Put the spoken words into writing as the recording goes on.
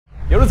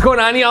Yo, what's going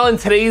on, y'all? In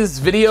today's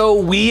video,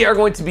 we are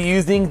going to be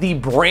using the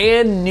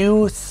brand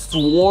new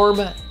Swarm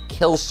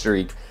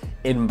Killstreak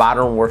in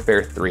Modern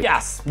Warfare 3.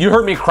 Yes, you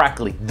heard me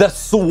correctly. The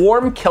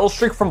Swarm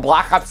Killstreak from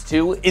Black Ops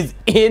 2 is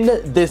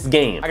in this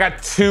game. I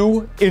got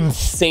two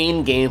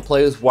insane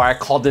gameplays where I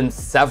called in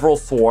several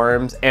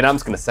swarms, and I'm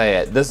just gonna say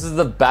it. This is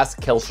the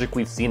best killstreak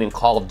we've seen in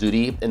Call of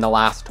Duty in the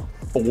last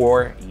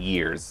 4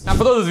 years. Now,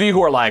 for those of you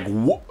who are like,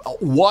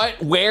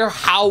 what, where,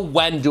 how,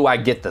 when do I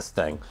get this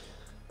thing?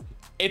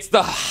 It's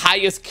the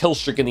highest kill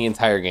streak in the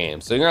entire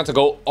game. So you're gonna have to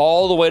go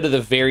all the way to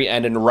the very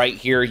end, and right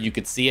here you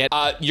could see it.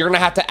 You're gonna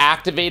have to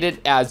activate it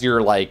as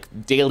your like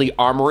daily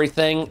armory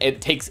thing. It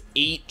takes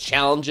 8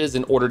 challenges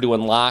in order to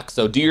unlock.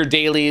 So do your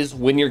dailies,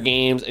 win your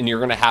games, and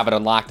you're gonna have it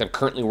unlocked. I'm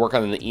currently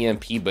working on the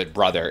EMP, but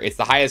brother, it's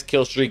the highest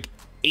kill streak,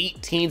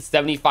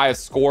 1875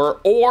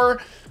 score,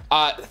 or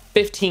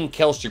 15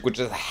 kill streak, which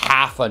is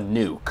half a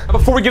nuke.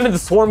 Before we get into the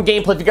Swarm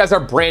gameplay, if you guys are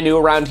brand new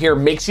around here,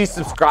 make sure you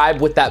subscribe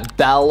with that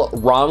bell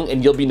rung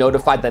and you'll be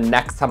notified the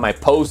next time I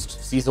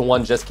post. Season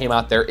 1 just came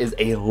out. There is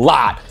a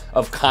lot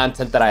of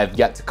content that I have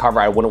yet to cover.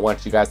 I wouldn't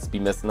want you guys to be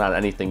missing out on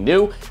anything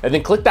new. And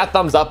then click that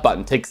thumbs up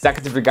button. Take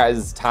seconds of your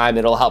guys' time.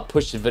 It'll help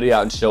push the video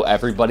out and show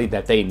everybody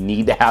that they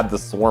need to have the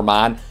Swarm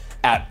on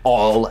at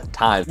all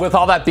times. With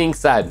all that being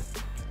said,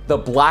 the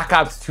Black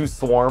Ops 2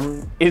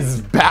 Swarm is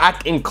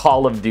back in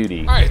Call of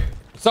Duty. All right,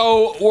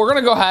 so we're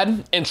gonna go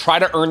ahead and try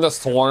to earn the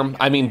Swarm.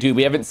 I mean, dude,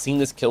 we haven't seen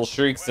this kill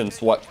streak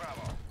since what,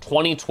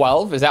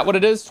 2012? Is that what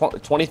it is?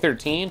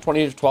 2013,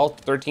 2012,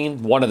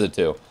 13, one of the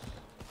two.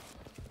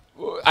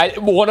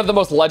 One of the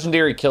most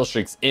legendary kill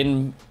streaks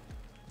in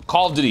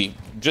Call of Duty,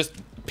 just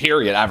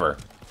period, ever.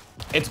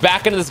 It's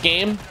back into this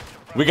game.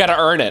 We gotta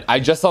earn it. I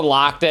just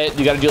unlocked it.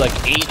 You gotta do like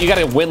 8, you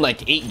gotta win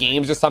like 8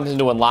 games or something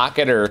to unlock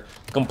it, or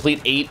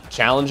complete 8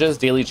 challenges,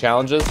 daily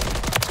challenges.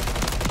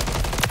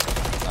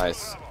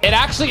 Nice. It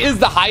actually is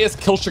the highest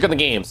kill streak in the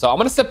game. So I'm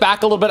gonna sit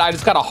back a little bit. I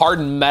just got a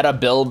hard meta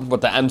build with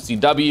the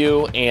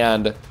MCW,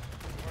 and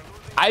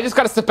I just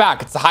gotta sit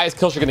back. It's the highest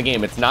kill streak in the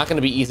game. It's not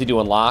gonna be easy to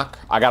unlock.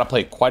 I gotta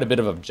play quite a bit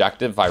of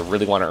objective if I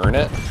really wanna earn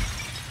it.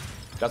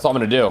 That's all I'm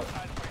gonna do.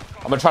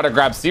 I'm gonna try to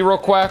grab C real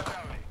quick.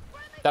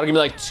 That'll give me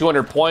like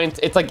 200 points.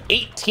 It's like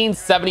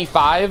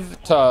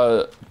 1875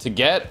 to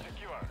get.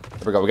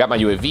 There we go. We got my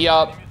UAV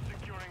up.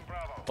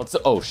 Let's.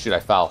 Oh shoot!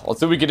 I fell. Let's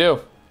see what we can do.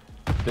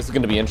 This is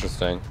going to be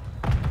interesting.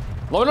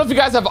 Let me know if you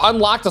guys have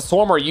unlocked a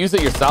Swarm or used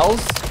it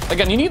yourselves.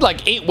 Again, you need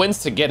like 8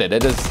 wins to get it.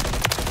 It is.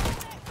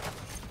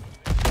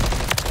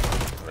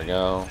 There we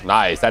go.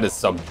 Nice. That is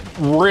some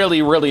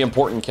really, really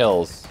important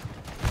kills.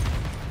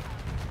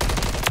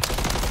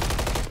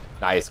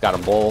 Nice, got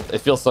them both. It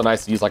feels so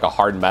nice to use like a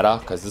hard meta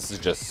because this is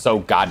just so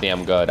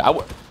goddamn good. I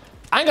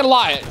ain't gonna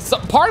lie,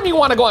 part of me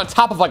want to go on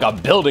top of like a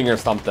building or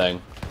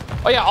something.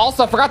 Oh yeah,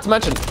 also I forgot to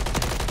mention,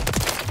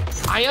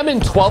 I am in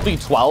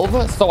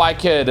 12v12, so I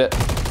could,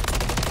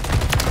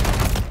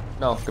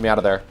 no, get me out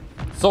of there.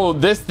 So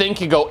this thing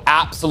could go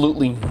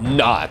absolutely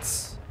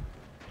nuts.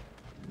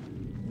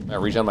 I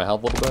regen my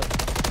health a little bit.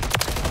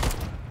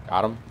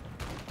 Got him.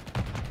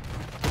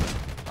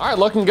 All right,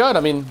 looking good.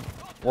 I mean,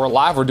 we're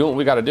alive, we're doing what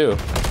we gotta do.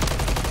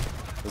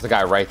 There's a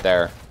guy right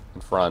there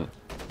in front.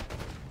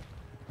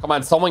 Come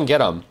on, someone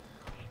get him.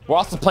 We're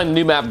also playing the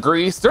new map,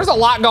 Greece. There's a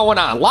lot going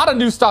on. A lot of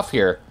new stuff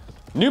here.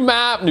 New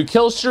map, new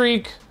kill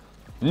streak,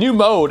 new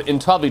mode in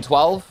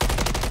 12v12.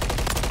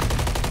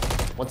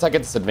 Once I get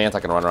this advanced, I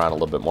can run around a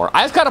little bit more.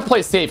 I just gotta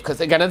play safe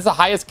because, again, it's the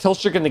highest kill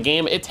streak in the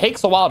game. It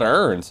takes a while to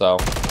earn, so.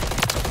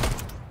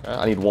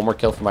 I need one more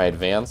kill for my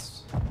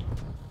advanced.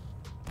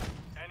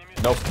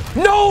 Nope.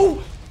 No!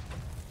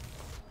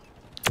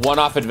 One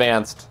off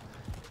advanced.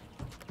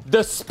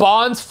 The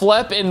spawns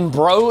flip and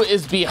bro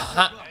is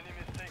behind.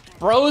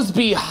 Bro's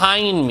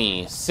behind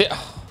me.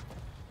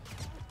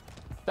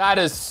 That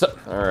is so,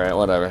 all right,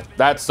 whatever.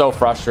 That's so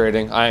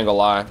frustrating. I ain't gonna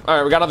lie. All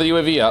right, we got another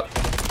UAV up.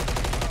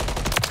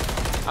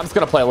 I'm just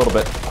gonna play a little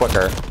bit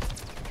quicker.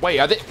 Wait,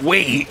 are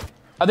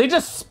they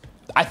just,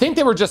 I think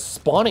they were just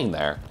spawning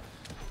there.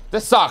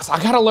 This sucks.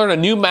 I gotta learn a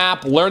new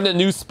map, learn the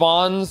new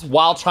spawns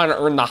while trying to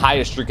earn the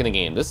highest streak in the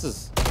game. This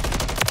is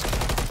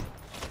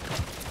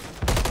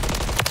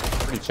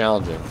pretty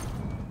challenging.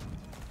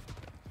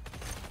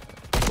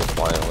 What's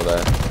flying over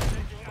there?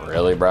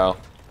 Really, bro?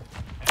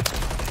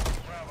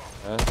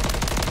 Okay.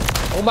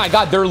 Oh my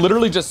god, they're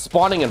literally just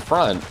spawning in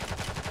front.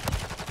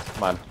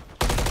 Come on.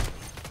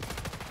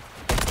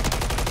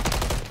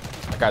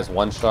 That guy's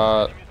one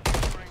shot.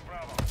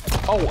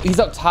 Oh, he's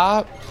up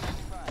top.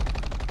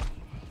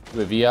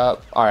 UAV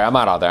up. All right, I'm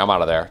out of there. I'm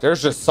out of there.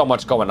 There's just so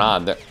much going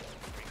on. They're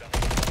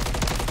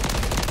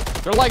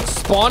like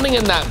spawning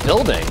in that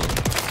building.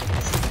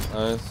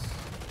 Nice.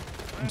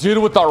 Dude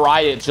with the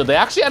riot shield. They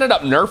actually ended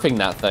up nerfing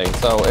that thing,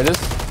 so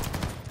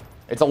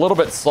it's a little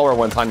bit slower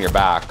when it's on your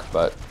back.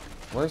 But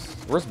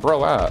where's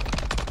bro at?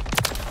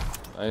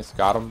 Nice,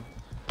 got him.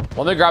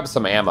 Let me grab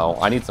some ammo.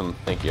 I need some.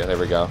 Thank you. There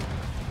we go.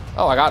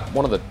 Oh, I got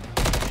one of the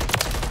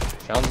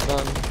challenges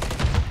done.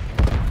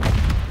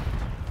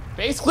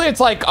 Basically, it's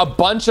like a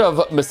bunch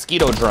of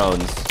mosquito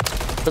drones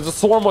because the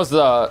swarm was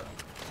the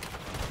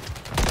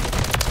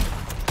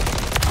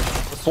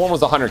swarm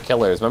was 100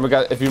 killers.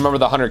 Remember, if you remember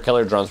the 100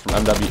 killer drones from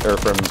MW or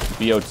from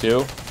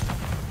BO2,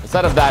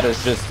 instead of that,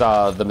 it's just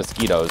the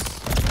mosquitoes.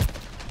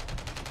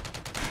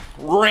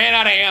 Ran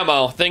out of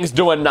ammo. Things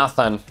doing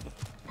nothing.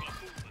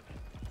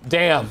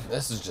 Damn,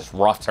 this is just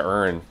rough to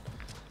earn.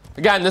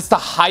 Again, this is the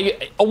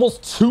high,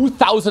 almost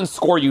 2,000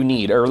 score you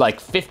need, or like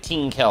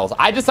 15 kills.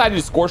 I decided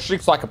to score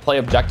streak so I could play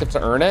objective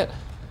to earn it.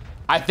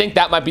 I think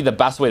that might be the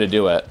best way to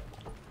do it.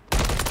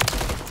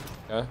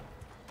 Okay.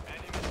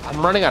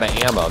 I'm running out of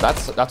ammo.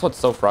 That's what's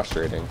so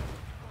frustrating.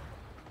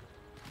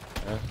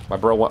 Okay. My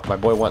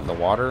boy went in the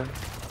water.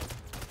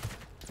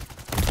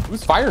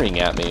 Who's firing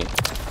at me?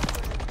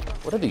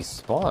 What are these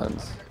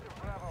spawns?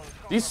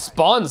 These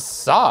spawns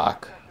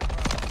suck.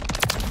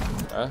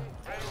 Okay.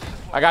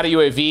 I got a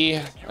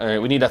UAV. All right,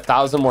 we need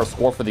 1,000 more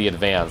score for the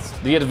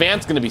advanced. The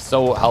advanced gonna be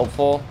so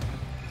helpful.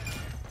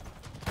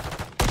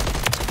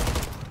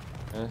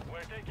 Okay.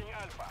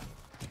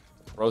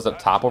 Rose up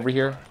top over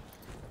here.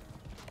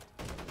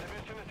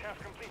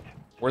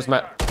 Where's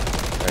Matt?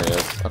 There he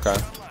is. Okay.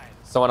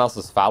 Someone else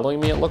is following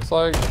me, it looks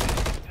like.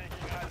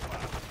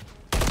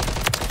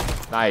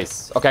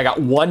 Nice. Okay, I got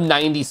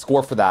 190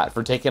 score for that,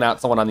 for taking out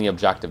someone on the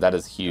objective. That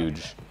is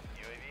huge.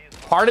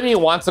 Part of me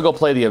wants to go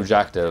play the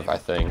objective, I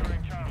think.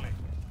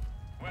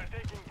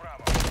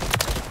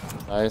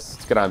 Nice.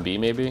 Let's get on B,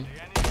 maybe.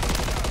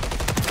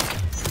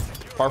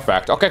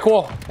 Perfect. Okay,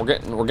 cool. We're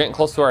getting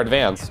close to our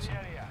advanced.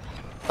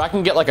 If I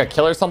can get like a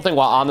kill or something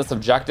while on this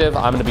objective,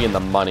 I'm gonna be in the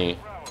money.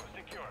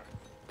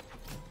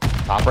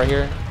 Top right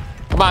here.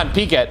 Come on,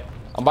 peek it.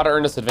 I'm about to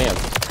earn this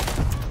advanced.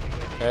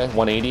 Okay,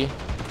 180.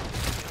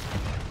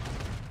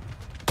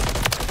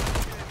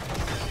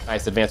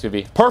 Nice, advanced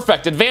UV.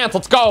 Perfect, advance,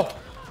 let's go.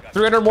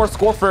 300 more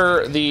score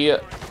for the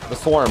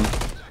swarm.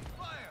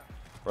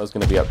 Bro's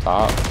gonna be up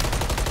top.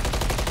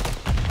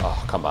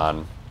 Oh, come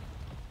on.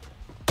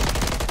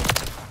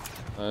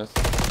 Nice.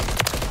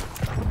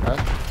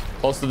 Okay.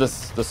 Close to the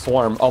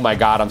swarm. Oh my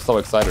god, I'm so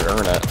excited to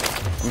earn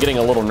it. I'm getting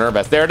a little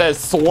nervous. There it is,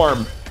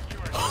 swarm.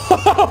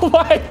 Oh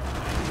my.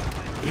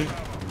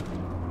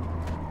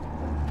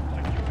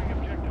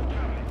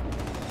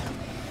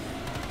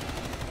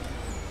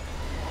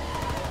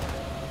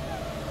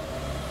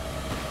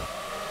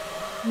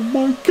 Oh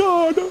my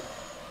god.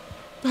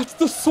 That's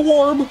the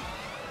swarm.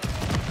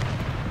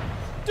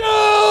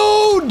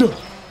 Dude!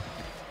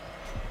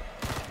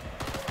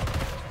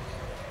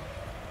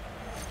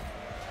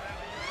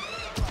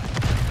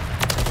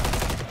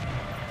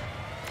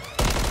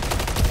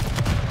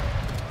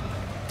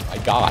 My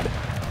god.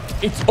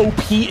 It's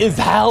OP as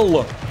hell.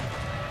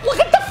 Look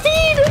at the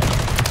feed.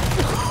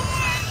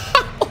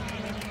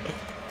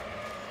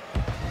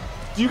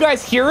 Do you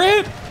guys hear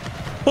it?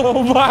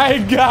 Oh my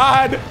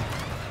god.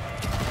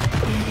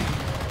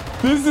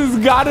 This has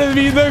gotta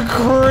be the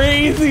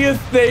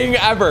craziest thing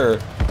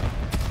ever.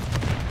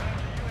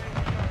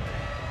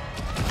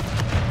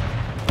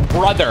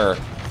 Brother.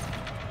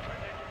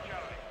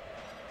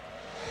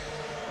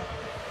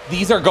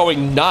 These are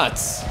going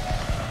nuts.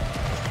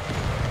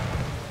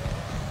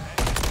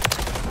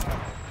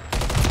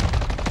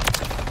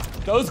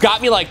 Those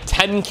got me like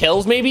 10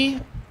 kills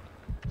maybe.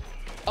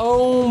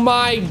 Oh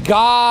my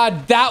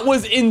god, that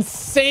was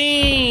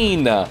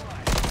insane.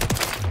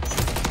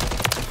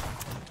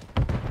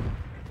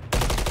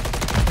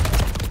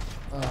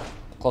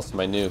 Close to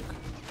my nuke.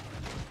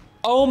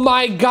 Oh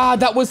my god,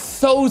 that was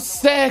so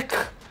sick.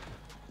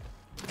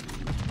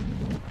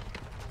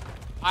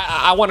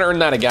 I want to earn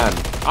that again.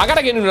 I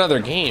gotta get into another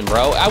game,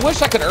 bro. I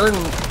wish I could earn.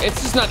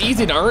 It's just not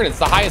easy to earn. It's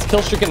the highest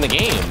kill streak in the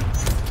game.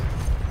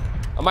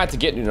 I might have to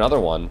get into another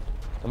one.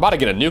 I'm about to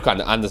get a nuke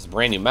on this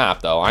brand new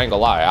map, though. I ain't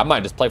gonna lie. I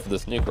might just play for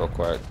this nuke real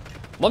quick.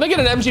 Let me get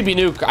an MGB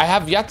nuke. I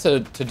have yet to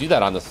do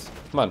that on this.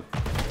 Come on.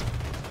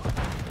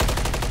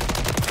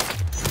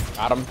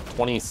 Got him.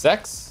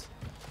 26.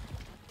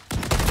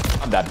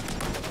 I'm dead.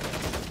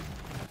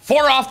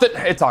 4 off the.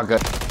 It's all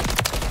good.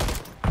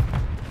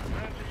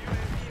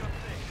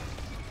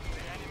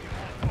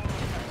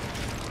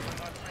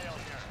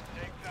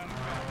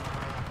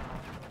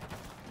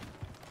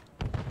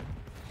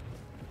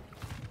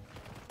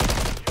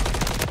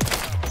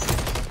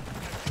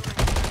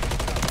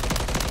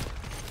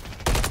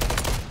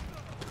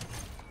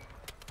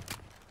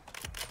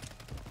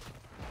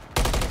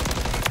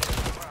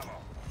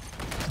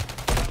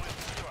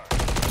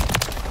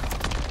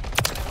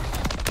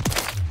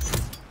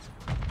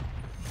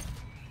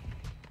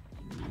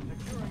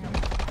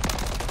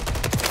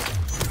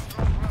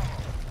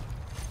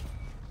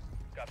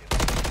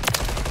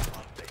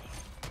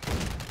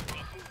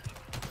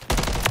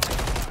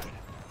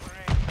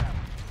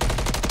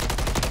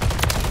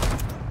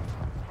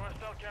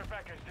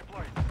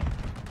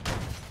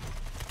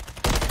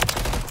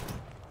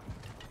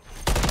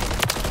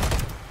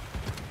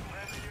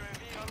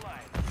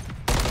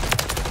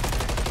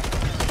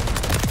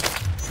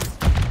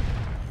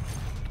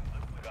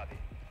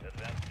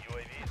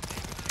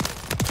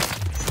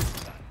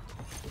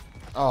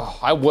 Oh,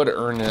 I would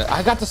earn it.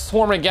 I got to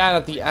swarm again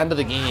at the end of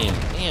the game.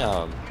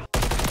 Damn.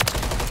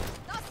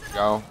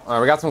 Go. All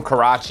right, we got some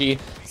Karachi.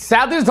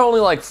 Sadly, there's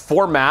only like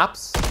 4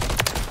 maps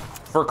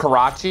for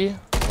Karachi.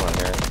 Come on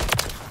here.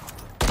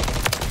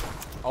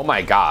 Oh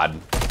my God.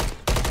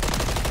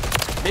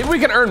 Maybe we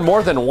can earn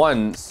more than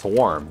 1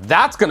 swarm.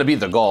 That's gonna be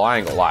the goal, I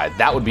ain't gonna lie.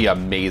 That would be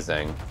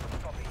amazing.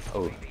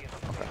 Oh,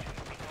 okay.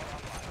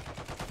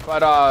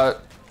 But yeah,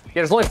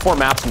 there's only 4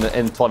 maps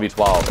in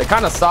 12v12. It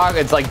kind of sucks.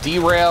 It's like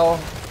derail.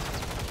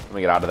 Let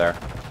me get out of there.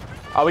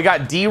 Oh, we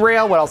got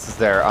derail. What else is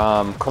there?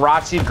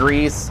 Karachi,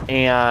 Greece,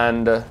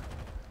 and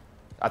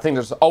I think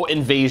there's, oh,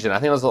 invasion. I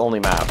think those are the only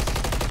maps.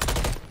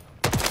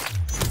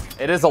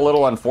 It is a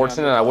little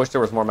unfortunate. I wish there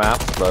was more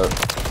maps, but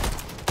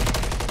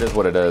it is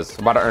what it is.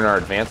 I'm about to earn our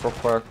advance real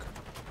quick.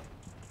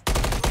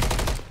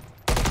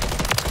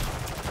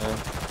 Okay.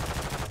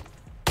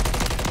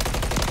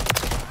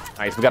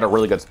 Nice, we got a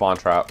really good spawn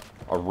trap.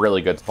 A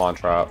really good spawn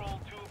trap.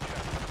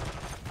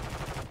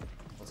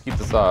 Let's keep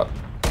this up.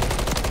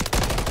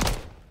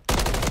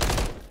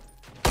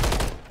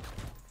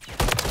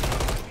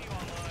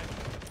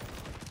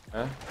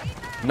 Okay.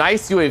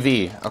 Nice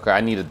UAV. Okay, I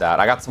needed that.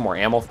 I got some more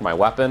ammo for my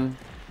weapon.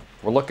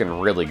 We're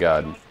looking really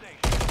good.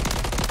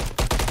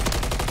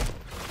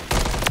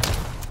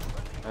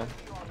 Okay.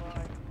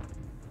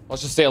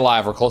 Let's just stay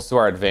alive. We're close to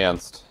our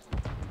advanced.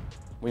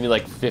 We need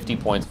like 50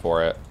 points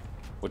for it,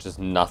 which is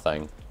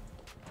nothing.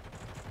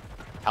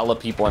 Hella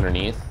people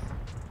underneath.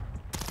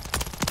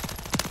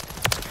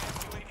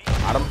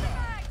 Got him.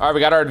 All right, we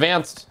got our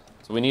advanced.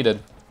 That's what we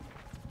needed.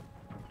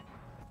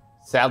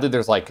 Sadly,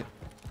 there's like,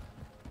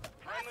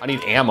 I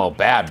need ammo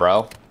bad,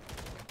 bro.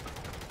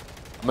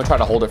 I'm gonna try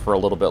to hold it for a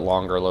little bit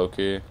longer,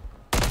 low-key.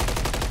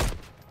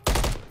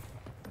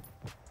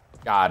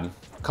 God,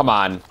 come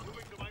on.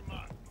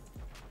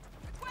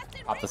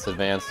 Pop this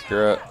advance,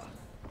 screw it.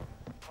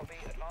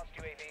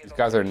 These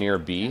guys are near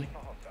B.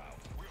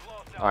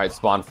 All right,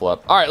 spawn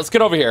flip. All right, let's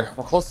get over here.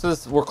 We're close to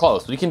this. We're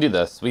close. We can do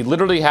this. We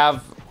literally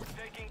have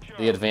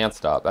the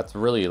advanced up. That's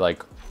really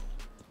like,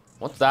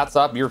 once that's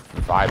up, you're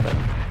vibing.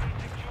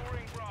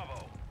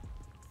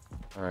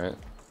 All right.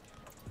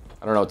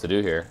 I don't know what to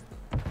do here.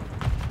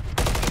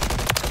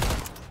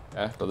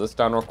 Okay, throw this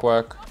down real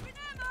quick.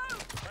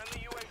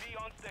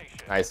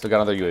 Nice, we got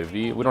another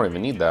UAV. We don't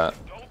even need that.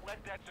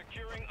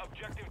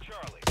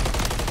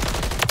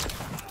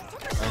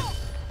 Okay.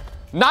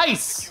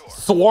 Nice!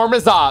 Swarm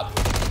is up.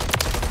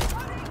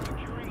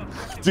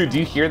 Dude, do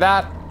you hear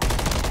that?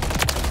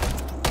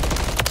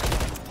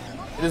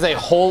 It is a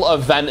whole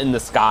event in the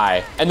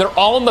sky. And they're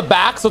all in the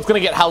back, so it's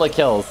gonna get hella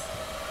kills.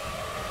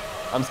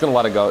 I'm just gonna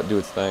let it go, do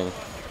its thing.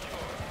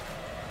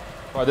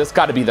 Bro, this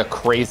gotta be the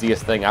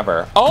craziest thing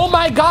ever. Oh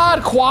my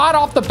God, quad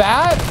off the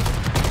bat?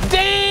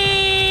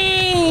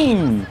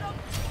 Dang!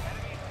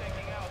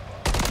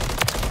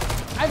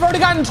 I've already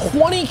gotten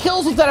 20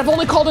 kills with that. I've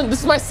only called in,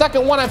 this is my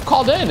second one I've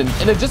called in,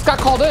 and it just got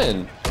called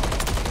in.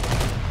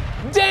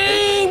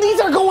 Dang, these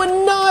are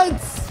going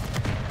nuts!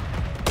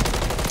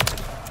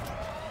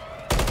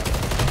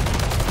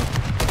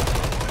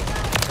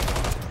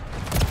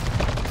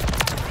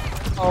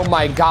 Oh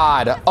my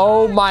God,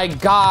 oh my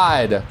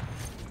God.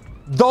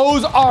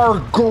 Those are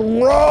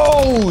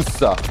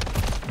gross.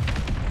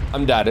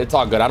 I'm dead, it's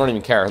all good, I don't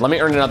even care. Let me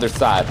earn another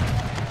set.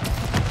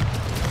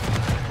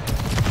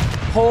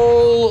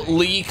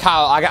 Holy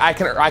cow, I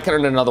can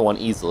earn another one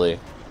easily.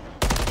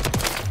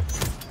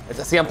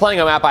 See, I'm playing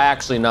a map I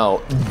actually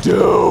know.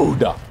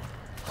 Dude.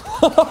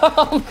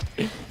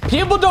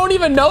 People don't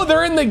even know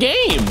they're in the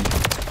game.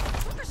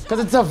 Because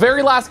it's a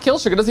very last kill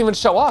streak, it doesn't even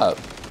show up.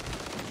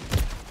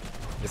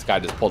 This guy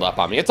just pulled up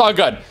on me. It's all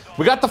good.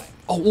 We got the,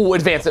 oh,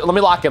 advance it. Let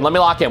me lock in, let me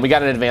lock in. We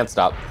got an advanced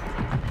up.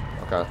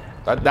 Okay,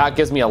 that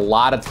gives me a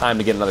lot of time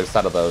to get another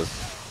set of those.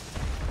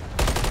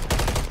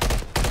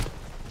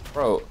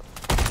 Bro,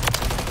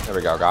 there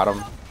we go, got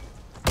him.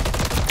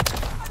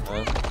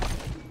 Okay.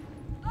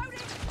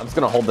 I'm just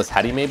gonna hold this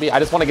heady maybe. I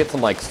just wanna get some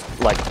like.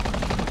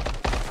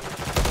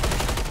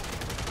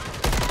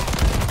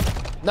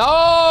 No,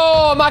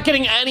 I'm not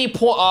getting any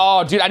point.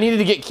 Oh, dude, I needed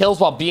to get kills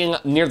while being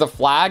near the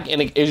flag,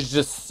 and it is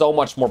just so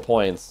much more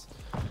points.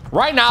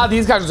 Right now,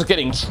 these guys are just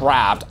getting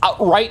trapped.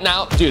 Right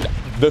now, dude,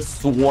 the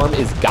swarm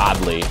is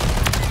godly.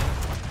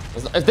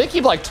 If they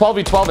keep like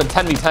 12v12 and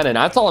 10v10 in,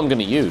 that's all I'm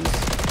gonna use.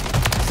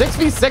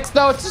 6v6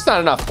 though, it's just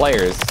not enough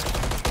players.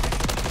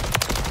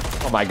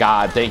 Oh my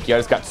God, thank you. I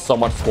just got so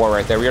much score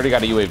right there. We already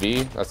got a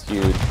UAV. That's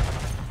huge.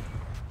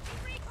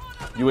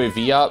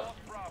 UAV up.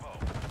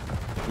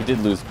 We did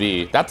lose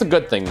B. That's a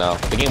good thing though.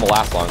 The game will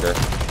last longer.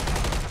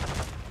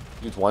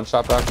 Huge one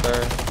shot back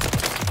there.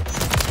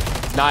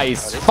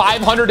 Nice.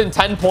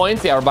 510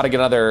 points. Yeah, we're about to get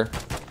another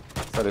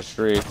set of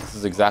streak. This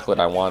is exactly what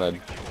I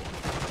wanted.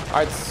 All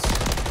right.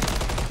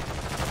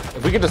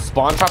 If we could just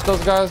spawn trap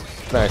those guys.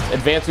 Nice.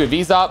 Advanced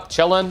UAVs up.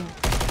 Chilling.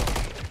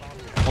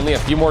 Only a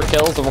few more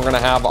kills and we're gonna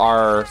have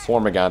our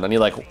swarm again. I need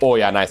like, oh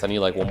yeah, nice. I need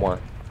like one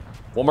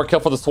more kill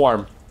for the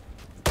swarm.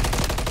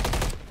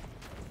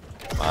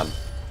 Come on.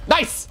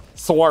 Nice!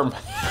 Swarm.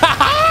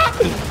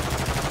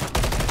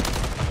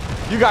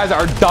 You guys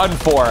are done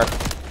for.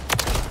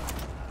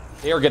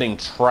 They are getting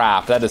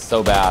trapped. That is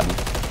so bad.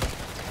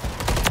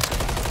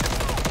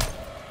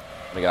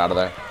 Let me get out of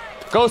there.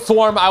 Go,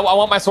 Swarm. I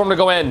want my Swarm to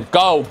go in.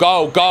 Go,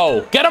 go,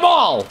 go. Get them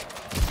all.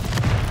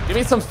 Give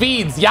me some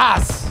feeds.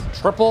 Yes.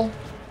 Triple.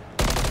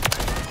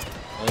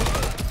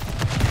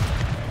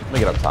 Let me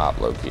get up top.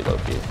 Low key, low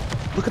key.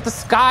 Look at the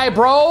sky,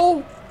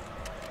 bro.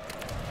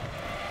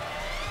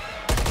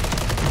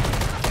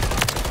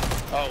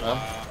 Oh,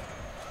 wow.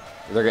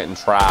 They're getting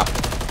trapped.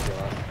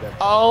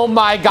 Oh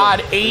my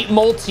God, 8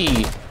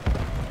 multi.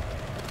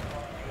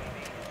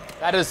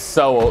 That is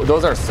so,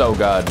 those are so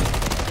good.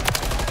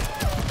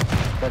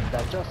 But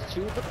that just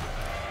two.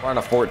 We're on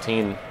a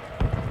 14.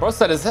 Bro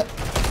said, is it?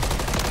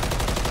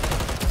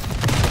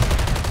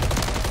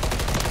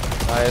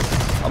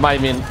 Nice.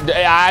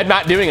 I'm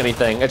not doing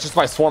anything. It's just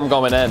my Swarm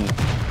going in.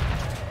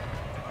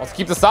 Let's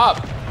keep this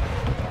up.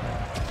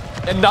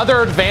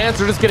 Another advance,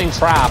 we're just getting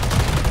trapped.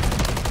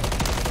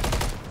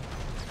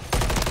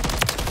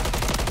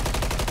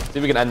 See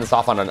if we can end this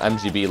off on an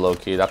MGB low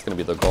key. That's gonna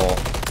be the goal.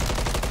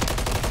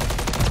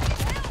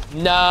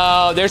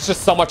 No, there's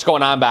just so much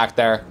going on back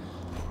there.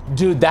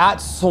 Dude,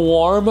 that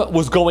Swarm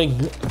was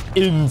going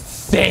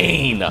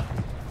insane.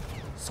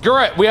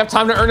 Screw it, we have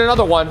time to earn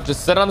another one.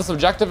 Just sit on this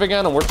objective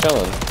again and we're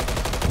chilling.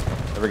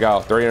 There we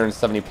go,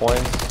 370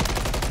 points.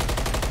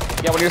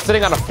 Yeah, when you're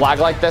sitting on a flag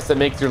like this, it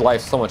makes your life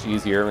so much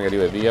easier. We're gonna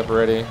do a V up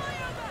already.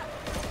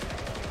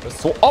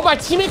 Oh, my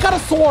teammate got a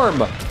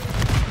Swarm.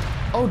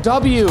 Oh,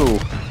 W.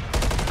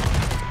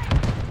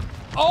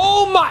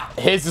 Oh my,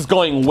 his is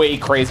going way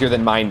crazier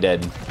than mine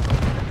did.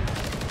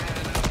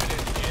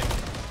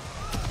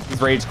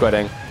 He's rage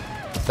quitting.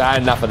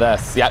 Sad enough of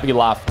this. Yep, he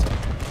left.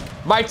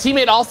 My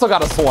teammate also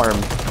got a Swarm.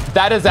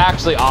 That is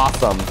actually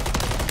awesome.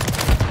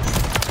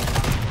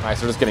 All right,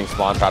 so we're just getting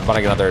spawn trapped. I'm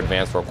gonna get another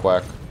advance real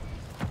quick.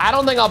 I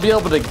don't think I'll be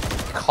able to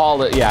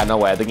call it. Yeah, no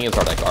way. The game's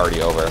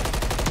already over.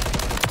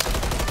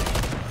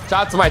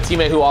 Shout out to my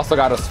teammate who also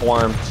got a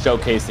Swarm,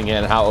 showcasing it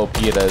and how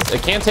OP it is.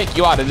 It can't take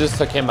you out. It just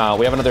took him out.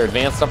 We have another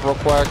advanced up real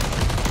quick.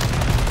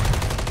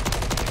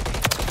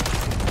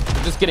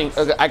 I'm just getting.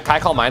 Can I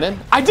call mine in?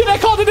 I did. I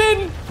called it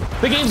in.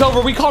 The game's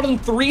over. We called in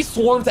 3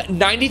 Swarms at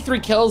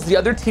 93 kills. The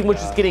other team was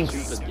just getting.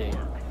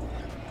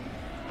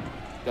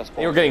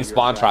 They were getting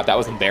spawn trapped. That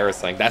was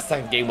embarrassing. That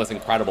second game was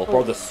incredible.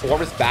 Bro, the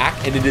Swarm is back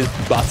and it is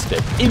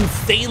busted.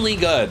 Insanely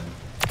good.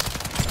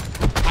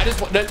 I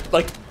just want,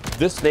 like,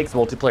 this makes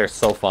multiplayer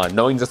so fun.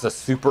 Knowing just a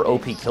super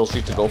OP kill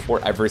streak to go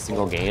for every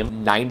single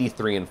game.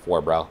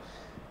 93-4, bro.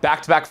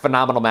 Back-to-back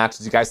phenomenal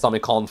matches. You guys saw me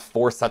calling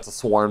 4 sets of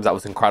Swarms. That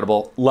was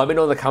incredible. Let me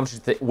know in the comments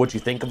what you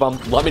think of them.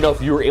 Let me know if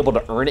you were able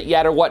to earn it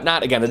yet or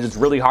whatnot. Again, it is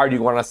really hard.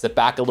 You want to sit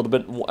back a little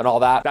bit and all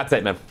that. That's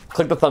it, man.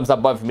 Click the thumbs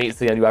up button if you made it to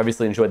the end. You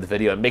obviously enjoyed the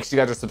video. And make sure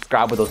you guys are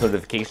subscribed with those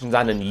notifications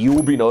on, and you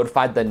will be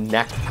notified the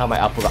next time I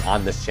upload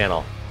on this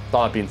channel. With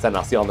all that being said,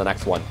 I'll see you on the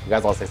next one. You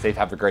guys all stay safe.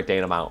 Have a great day,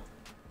 and I'm out.